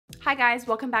Hi guys,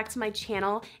 welcome back to my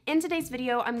channel. In today's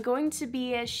video, I'm going to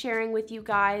be sharing with you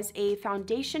guys a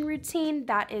foundation routine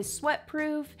that is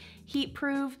sweat-proof,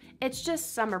 heat-proof, it's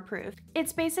just summer-proof.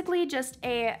 It's basically just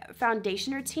a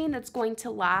foundation routine that's going to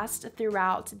last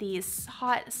throughout these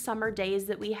hot summer days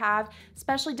that we have,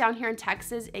 especially down here in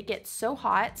Texas. It gets so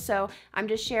hot, so I'm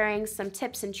just sharing some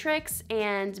tips and tricks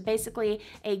and basically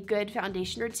a good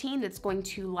foundation routine that's going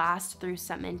to last through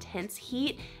some intense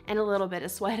heat and a little bit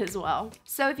of sweat as well.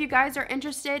 So if you guys are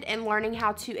interested in learning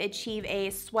how to achieve a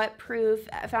sweat-proof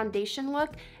foundation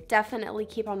look, definitely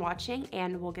keep on watching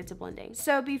and we'll get to blending.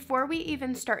 So before we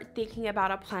even start thinking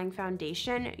about applying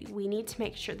foundation, we need to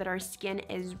make sure that our skin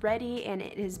is ready and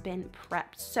it has been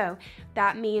prepped. So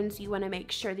that means you want to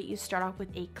make sure that you start off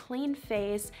with a clean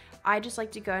face. I just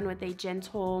like to go in with a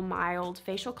gentle, mild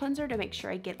facial cleanser to make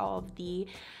sure I get all the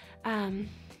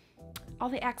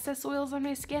excess oils on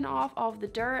my skin off, all of the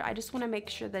dirt. I just want to make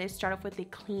sure that I start off with a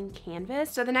clean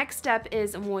canvas. So the next step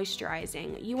is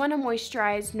moisturizing. You want to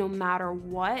moisturize no matter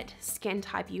what skin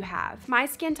type you have. My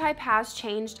skin type has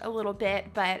changed a little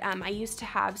bit, but I used to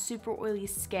have super oily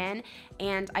skin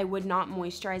and I would not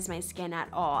moisturize my skin at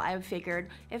all. I figured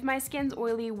if my skin's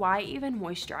oily, why even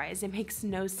moisturize? It makes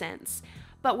no sense.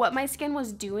 But what my skin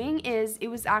was doing is it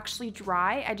was actually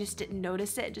dry. I just didn't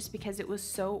notice it just because it was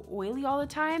so oily all the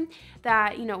time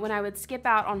that, you know, when I would skip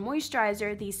out on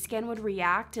moisturizer, the skin would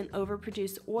react and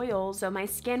overproduce oil. So my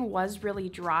skin was really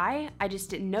dry. I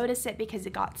just didn't notice it because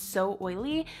it got so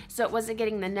oily. So it wasn't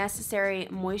getting the necessary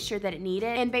moisture that it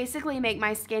needed and basically make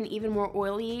my skin even more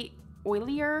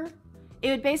oilier. It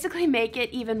would basically make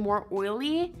it even more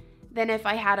oily than if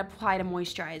I had applied a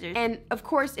moisturizer. And of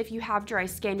course, if you have dry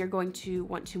skin, you're going to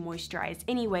want to moisturize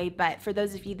anyway, but for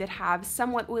those of you that have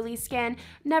somewhat oily skin,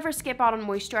 never skip out on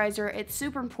moisturizer. It's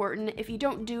super important. If you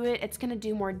don't do it, it's gonna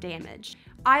do more damage.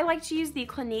 I like to use the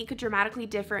Clinique Dramatically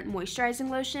Different Moisturizing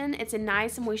Lotion. It's a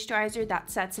nice moisturizer that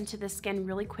sets into the skin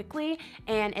really quickly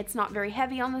and it's not very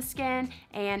heavy on the skin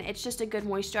and it's just a good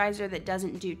moisturizer that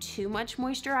doesn't do too much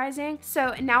moisturizing.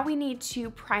 So now we need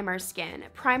to prime our skin.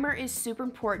 Primer is super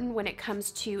important when it comes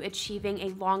to achieving a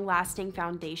long-lasting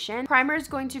foundation. Primer is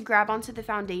going to grab onto the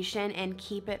foundation and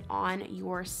keep it on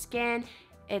your skin.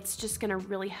 It's just gonna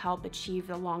really help achieve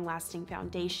the long-lasting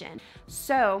foundation.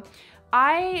 So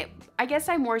I guess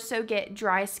I more so get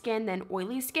dry skin than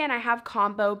oily skin. I have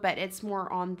combo, but it's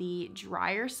more on the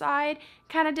drier side.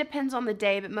 Kind of depends on the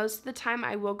day, but most of the time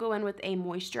I will go in with a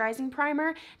moisturizing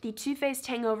primer. The Too Faced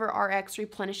HangoveRX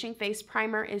Replenishing Face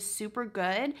Primer is super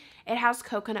good. It has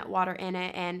coconut water in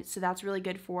it, and so that's really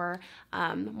good for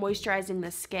moisturizing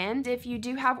the skin. If you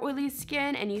do have oily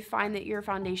skin and you find that your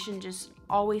foundation just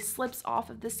always slips off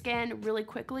of the skin really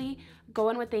quickly, go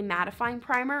in with a mattifying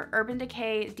primer. Urban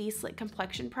Decay De-Slick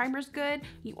Complexion Primer is good.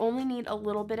 You only need a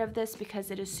little bit of this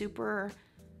because it is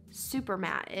super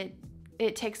matte.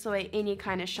 It takes away any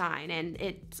kind of shine and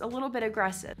it's a little bit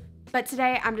aggressive. But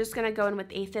today I'm just gonna go in with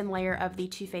a thin layer of the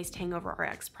Too Faced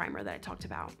HangoveRX primer that I talked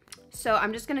about. So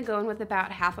I'm just gonna go in with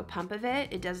about half a pump of it.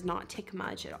 It does not take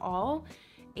much at all.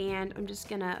 And I'm just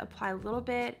gonna apply a little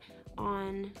bit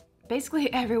on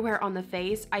basically everywhere on the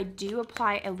face. I do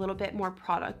apply a little bit more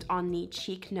product on the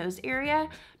cheek nose area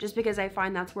just because I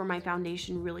find that's where my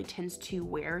foundation really tends to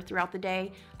wear throughout the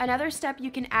day. Another step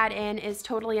you can add in is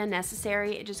totally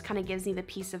unnecessary. It just kind of gives me the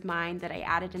peace of mind that I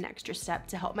added an extra step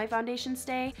to help my foundation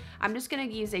stay. I'm just gonna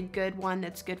use a good one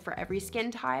that's good for every skin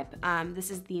type.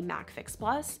 This is the MAC Fix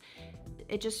Plus.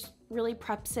 It just really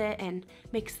preps it and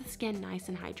makes the skin nice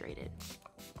and hydrated.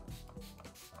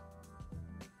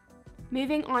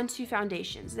 Moving on to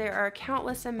foundations. There are a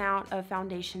countless amount of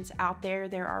foundations out there.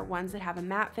 There are ones that have a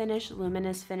matte finish,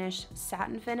 luminous finish,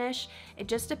 satin finish. It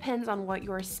just depends on what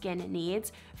your skin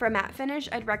needs. For a matte finish,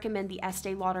 I'd recommend the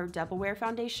Estée Lauder Double Wear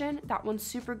Foundation. That one's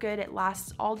super good. It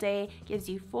lasts all day, gives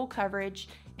you full coverage.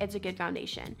 It's a good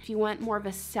foundation. If you want more of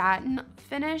a satin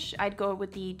finish, I'd go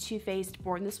with the Too Faced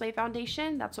Born This Way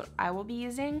Foundation. That's what I will be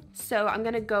using. So I'm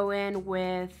gonna go in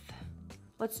with,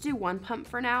 let's do one pump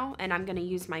for now, and I'm gonna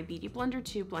use my beauty blender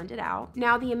to blend it out.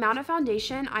 Now, the amount of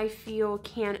foundation I feel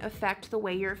can affect the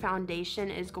way your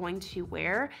foundation is going to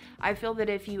wear. I feel that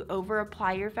if you over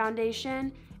apply your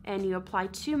foundation and you apply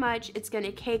too much, it's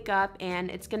gonna cake up and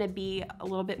it's gonna be a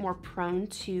little bit more prone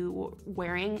to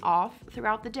wearing off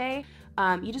throughout the day.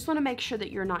 You just wanna make sure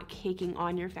that you're not caking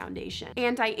on your foundation.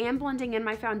 And I am blending in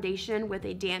my foundation with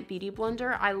a damp beauty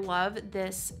blender. I love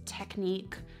this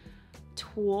Technique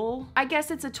tool. I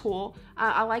guess it's a tool.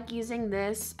 I like using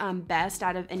this best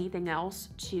out of anything else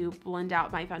to blend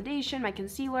out my foundation, my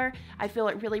concealer. I feel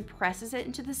it really presses it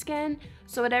into the skin.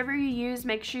 So whatever you use,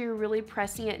 make sure you're really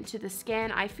pressing it into the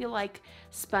skin. I feel like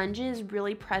sponges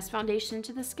really press foundation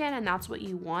into the skin, and that's what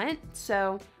you want.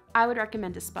 So I would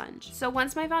recommend a sponge. So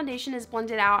once my foundation is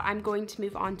blended out, I'm going to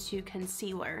move on to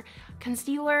concealer.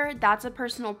 Concealer, that's a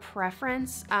personal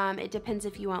preference. It depends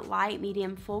if you want light,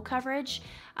 medium, full coverage.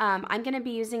 I'm gonna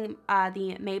be using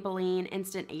the Maybelline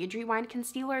Instant Age Rewind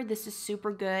Concealer. This is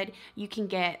super good. You can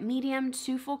get medium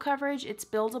to full coverage. It's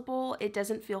buildable. It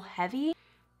doesn't feel heavy.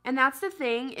 And that's the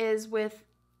thing is with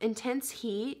intense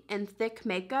heat and thick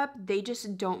makeup, they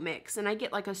just don't mix, and I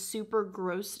get like a super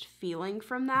gross feeling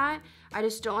from that. I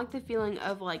just don't like the feeling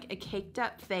of like a caked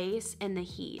up face and the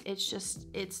heat.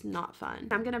 It's not fun.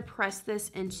 I'm gonna press this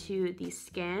into the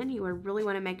skin. You really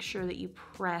want to make sure that you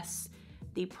press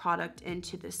the product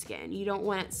into the skin. You don't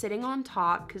want it sitting on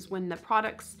top, because when the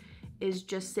product is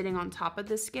just sitting on top of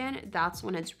the skin, that's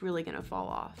when it's really gonna fall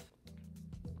off.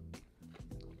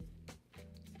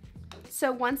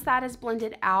 So once that is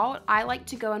blended out, I like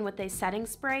to go in with a setting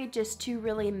spray just to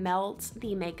really melt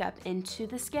the makeup into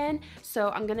the skin. So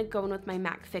I'm gonna go in with my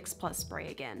MAC Fix Plus spray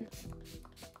again.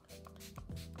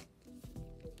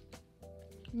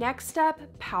 Next up,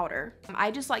 powder.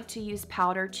 I just like to use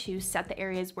powder to set the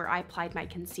areas where I applied my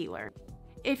concealer.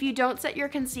 If you don't set your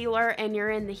concealer and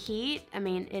you're in the heat, I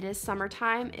mean, it is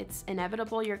summertime, it's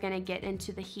inevitable you're gonna get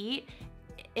into the heat.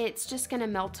 It's just gonna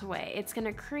melt away. It's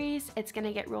gonna crease, it's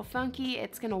gonna get real funky,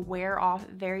 it's gonna wear off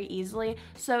very easily.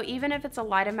 So even if it's a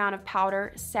light amount of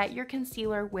powder, set your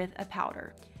concealer with a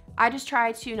powder. I just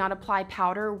try to not apply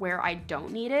powder where I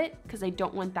don't need it, because I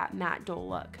don't want that matte dull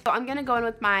look. So I'm gonna go in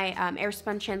with my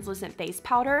Airspun Translucent Face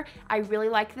Powder. I really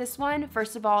like this one.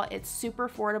 First of all, it's super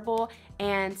affordable,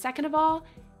 and second of all,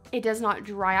 it does not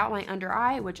dry out my under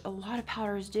eye, which a lot of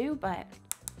powders do, but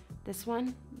this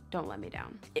one, don't let me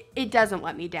down. It doesn't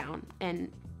let me down, and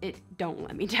it don't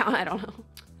let me down, I don't know.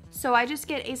 So I just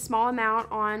get a small amount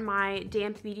on my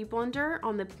damp beauty blender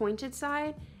on the pointed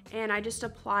side, and I just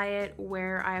apply it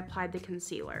where I applied the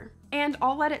concealer. And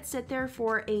I'll let it sit there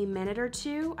for a minute or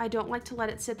two. I don't like to let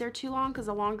it sit there too long, because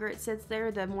the longer it sits there,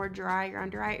 the more dry your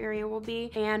under eye area will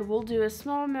be. And we'll do a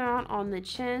small amount on the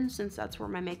chin, since that's where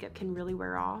my makeup can really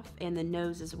wear off, and the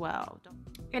nose as well.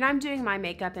 And I'm doing my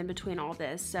makeup in between all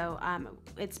this, so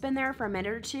it's been there for a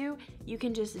minute or two. You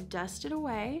can just dust it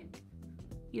away,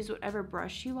 use whatever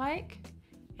brush you like,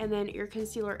 and then your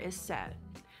concealer is set.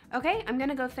 Okay, I'm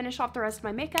gonna go finish off the rest of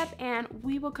my makeup, and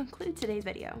we will conclude today's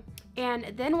video.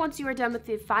 And then once you are done with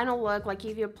the final look, like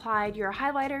if you applied your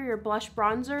highlighter, your blush,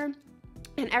 bronzer,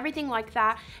 and everything like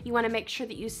that, you wanna make sure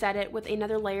that you set it with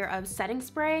another layer of setting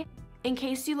spray. In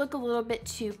case you look a little bit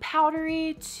too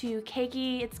powdery, too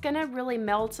cakey, it's gonna really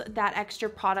melt that extra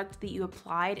product that you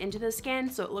applied into the skin,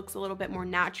 so it looks a little bit more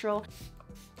natural.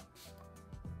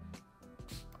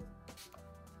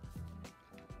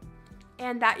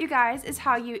 And that, you guys, is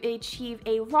how you achieve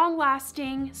a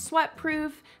long-lasting,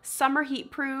 sweat-proof, summer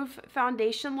heat-proof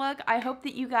foundation look. I hope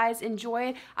that you guys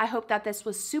enjoyed. I hope that this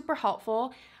was super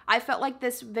helpful. I felt like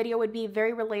this video would be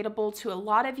very relatable to a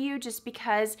lot of you, just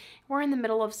because we're in the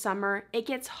middle of summer. It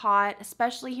gets hot,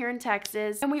 especially here in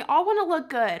Texas, and we all want to look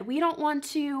good. We don't want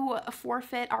to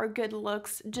forfeit our good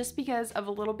looks just because of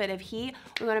a little bit of heat.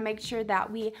 We want to make sure that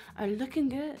we are looking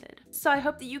good. So I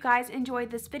hope that you guys enjoyed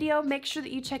this video. Make sure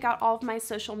that you check out all of my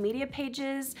social media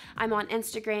pages. I'm on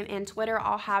Instagram and Twitter.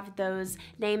 I'll have those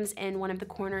names in one of the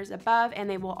corners above, and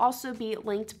they will also be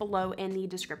linked below in the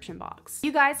description box.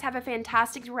 You guys have a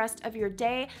fantastic rest of your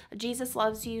day. Jesus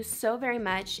loves you so very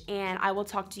much, and I will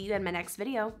talk to you in my next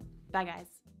video. Bye,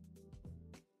 guys.